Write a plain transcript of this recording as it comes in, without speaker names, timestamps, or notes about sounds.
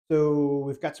So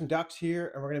we've got some ducks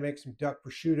here and we're gonna make some duck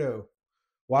prosciutto.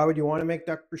 Why would you wanna make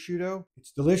duck prosciutto?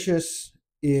 It's delicious.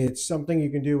 It's something you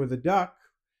can do with a duck,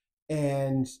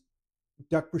 and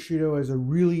duck prosciutto is a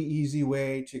really easy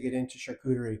way to get into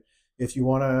charcuterie. If you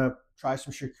wanna try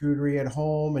some charcuterie at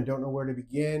home and don't know where to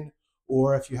begin,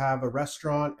 or if you have a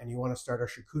restaurant and you wanna start a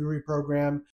charcuterie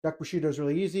program, duck prosciutto is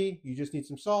really easy. You just need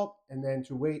some salt and then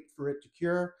to wait for it to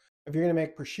cure. If you're gonna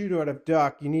make prosciutto out of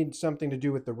duck, you need something to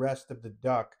do with the rest of the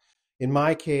duck. In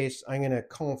my case, I'm gonna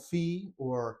confit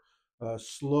or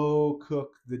slow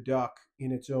cook the duck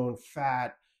in its own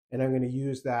fat, and I'm going to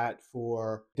use that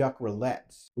for duck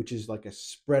roulettes, which is like a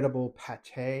spreadable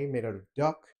pate made out of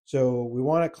duck. So we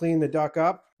want to clean the duck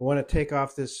up. We want to take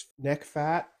off this neck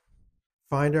fat,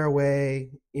 find our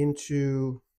way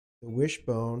into the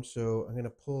wishbone. So I'm going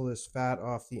to pull this fat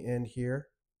off the end here.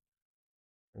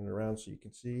 Turn it around so you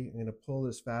can see. I'm going to pull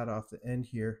this fat off the end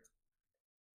here.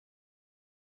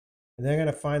 And then I'm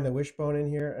going to find the wishbone in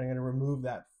here. And I'm going to remove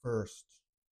that first.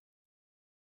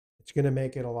 It's going to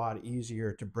make it a lot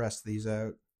easier to breast these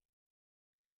out.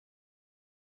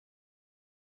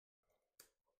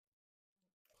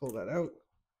 Pull that out.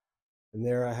 And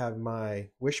there I have my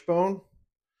wishbone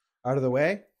out of the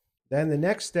way. Then the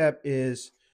next step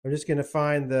is I'm just going to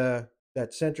find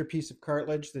that center piece of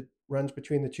cartilage that runs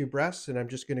between the two breasts, and I'm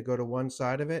just going to go to one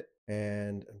side of it,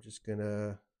 and I'm just going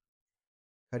to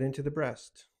cut into the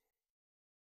breast.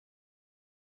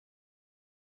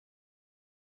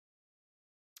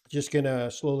 Just going to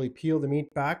slowly peel the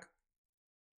meat back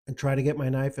and try to get my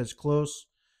knife as close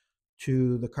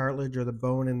to the cartilage or the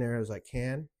bone in there as I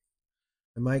can.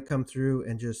 I might come through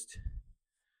and just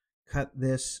cut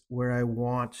this where I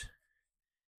want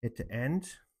it to end.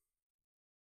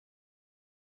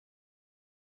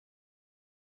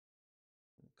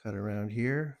 Cut around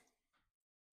here.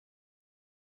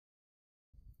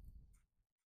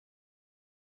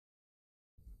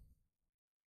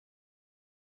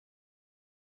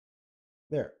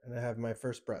 There, and I have my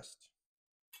first breast.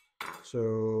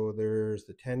 So there's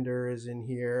the tender is in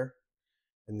here,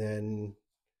 and then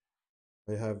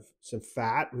I have some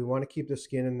fat. We want to keep the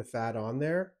skin and the fat on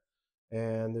there,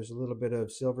 and there's a little bit of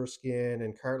silver skin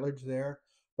and cartilage there,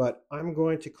 but I'm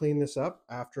going to clean this up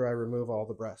after I remove all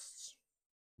the breasts.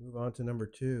 Move on to number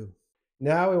 2.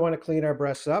 Now we want to clean our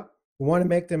breasts up. We want to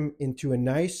make them into a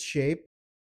nice shape,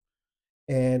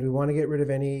 and we want to get rid of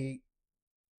any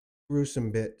gruesome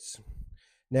bits.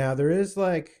 Now there is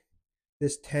like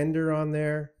this tender on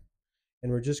there,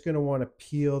 and we're just going to want to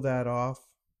peel that off.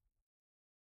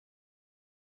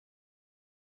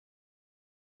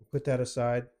 Put that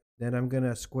aside. Then I'm going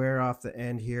to square off the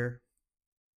end here.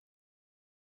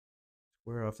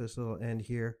 Square off this little end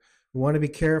here. We want to be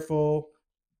careful.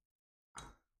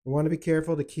 We want to be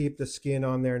careful to keep the skin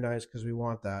on there nice because we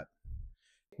want that.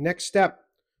 Next step,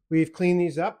 we've cleaned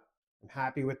these up. I'm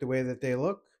happy with the way that they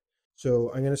look.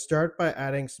 So I'm going to start by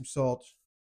adding some salt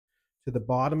to the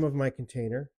bottom of my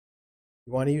container.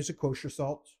 You want to use a kosher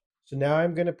salt. So now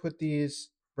I'm going to put these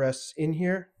breasts in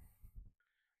here.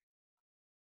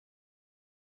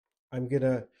 I'm going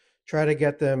to try to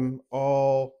get them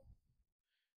all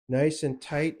nice and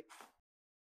tight.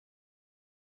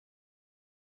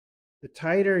 The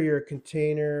tighter your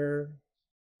container,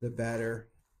 the better.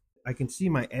 I can see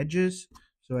my edges,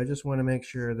 so I just want to make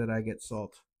sure that I get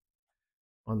salt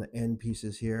on the end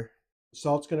pieces here. The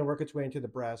salt's going to work its way into the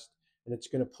breast, and it's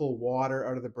going to pull water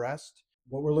out of the breast.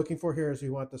 What we're looking for here is we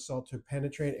want the salt to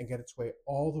penetrate and get its way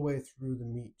all the way through the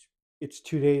meat. It's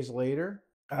 2 days later.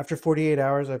 After 48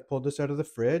 hours, I've pulled this out of the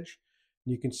fridge.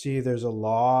 You can see there's a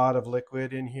lot of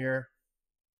liquid in here.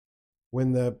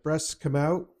 When the breasts come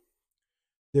out,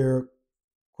 they're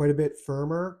quite a bit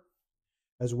firmer,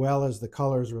 as well as the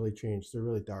colors really changed. They're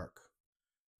really dark.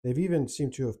 They've even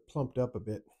seemed to have plumped up a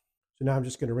bit. So now I'm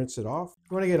just going to rinse it off.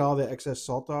 I want to get all the excess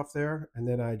salt off there, and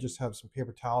then I just have some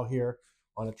paper towel here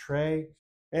on a tray,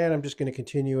 and I'm just going to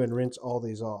continue and rinse all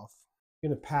these off. I'm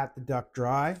going to pat the duck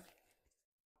dry.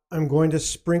 I'm going to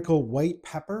sprinkle white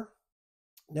pepper.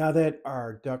 Now that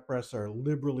our duck breasts are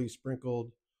liberally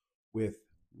sprinkled with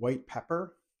white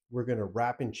pepper, we're going to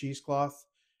wrap in cheesecloth,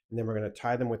 and then we're going to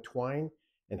tie them with twine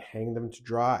and hang them to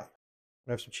dry.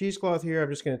 I have some cheesecloth here. I'm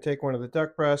just going to take one of the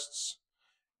duck breasts,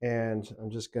 and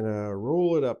I'm just going to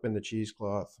roll it up in the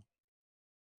cheesecloth,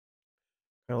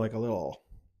 kind of like a little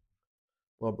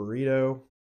burrito.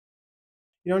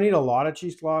 You don't need a lot of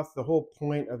cheesecloth. The whole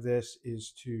point of this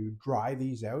is to dry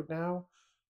these out now.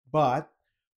 But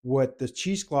what the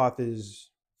cheesecloth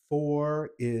is for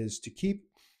is to keep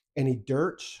any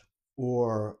dirt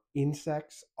or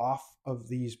insects off of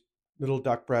these little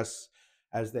duck breasts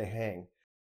as they hang.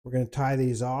 We're going to tie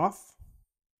these off.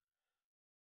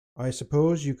 I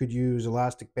suppose you could use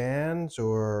elastic bands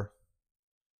or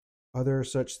other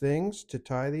such things to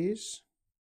tie these,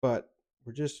 but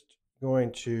we're just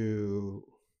going to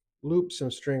loop some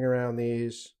string around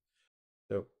these.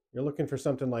 So you're looking for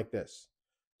something like this,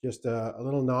 just a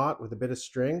little knot with a bit of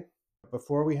string.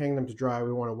 Before we hang them to dry,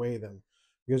 we want to weigh them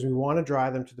because we want to dry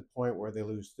them to the point where they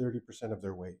lose 30% of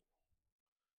their weight.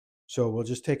 So we'll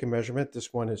just take a measurement.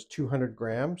 This one is 200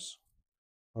 grams.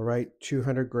 I'll write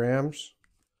 200 grams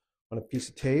on a piece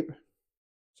of tape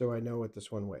so I know what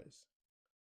this one weighs.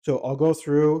 So I'll go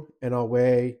through and I'll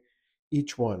weigh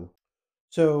each one.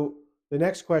 So the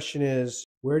next question is,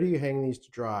 where do you hang these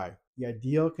to dry? The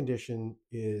ideal condition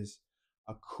is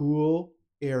a cool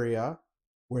area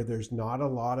where there's not a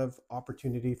lot of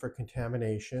opportunity for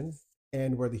contamination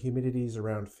and where the humidity is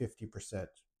around 50%.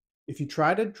 If you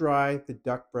try to dry the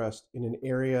duck breast in an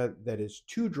area that is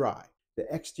too dry, the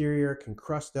exterior can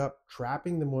crust up,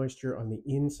 trapping the moisture on the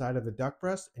inside of the duck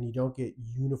breast, and you don't get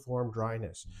uniform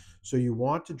dryness. So you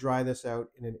want to dry this out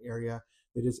in an area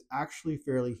that is actually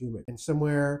fairly humid and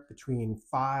somewhere between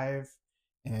 5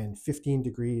 and 15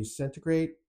 degrees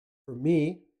centigrade. For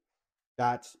me,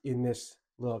 that's in this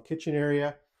little kitchen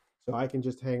area. So I can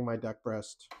just hang my duck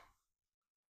breast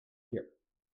here.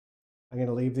 I'm going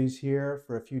to leave these here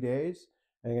for a few days.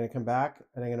 And I'm going to come back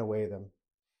and I'm going to weigh them.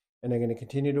 And I'm going to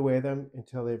continue to weigh them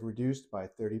until they've reduced by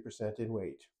 30% in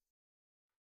weight.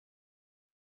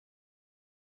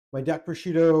 My duck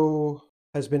prosciutto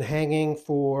has been hanging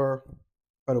for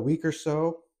about a week or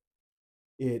so.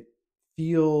 It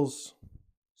feels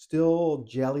still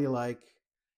jelly-like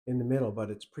in the middle,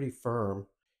 but it's pretty firm.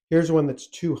 Here's one that's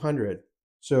 200.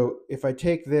 So if I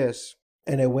take this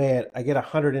and I weigh it, I get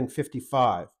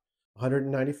 155.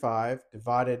 195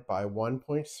 divided by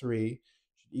 1.3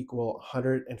 should equal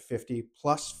 150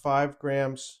 plus 5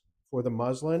 grams for the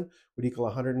muslin would equal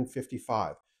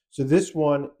 155. So this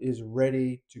one is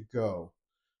ready to go.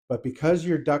 But because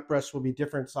your duck breasts will be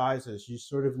different sizes, you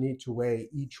sort of need to weigh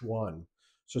each one.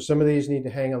 So some of these need to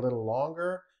hang a little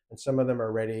longer, and some of them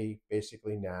are ready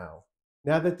basically now.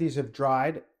 Now that these have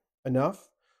dried enough,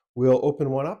 we'll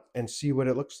open one up and see what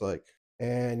it looks like.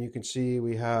 And you can see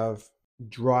we have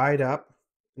dried up,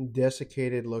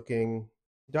 desiccated looking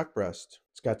duck breast.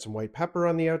 It's got some white pepper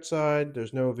on the outside.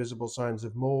 There's no visible signs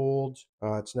of mold.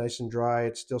 It's nice and dry.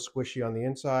 It's still squishy on the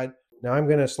inside. Now I'm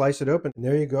going to slice it open. And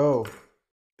there you go.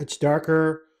 It's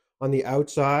darker on the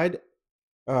outside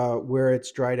where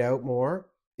it's dried out more.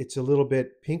 It's a little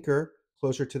bit pinker,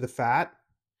 closer to the fat.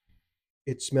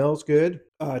 It smells good.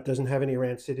 It doesn't have any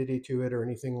rancidity to it or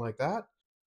anything like that.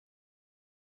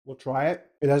 We'll try it.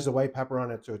 It has the white pepper on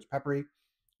it, so it's peppery.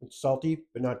 It's salty,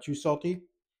 but not too salty.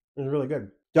 It's really good.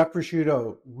 Duck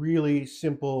prosciutto, really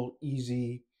simple,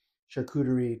 easy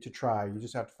charcuterie to try. You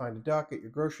just have to find a duck at your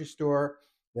grocery store.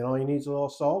 Then all you need is a little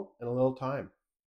salt and a little thyme.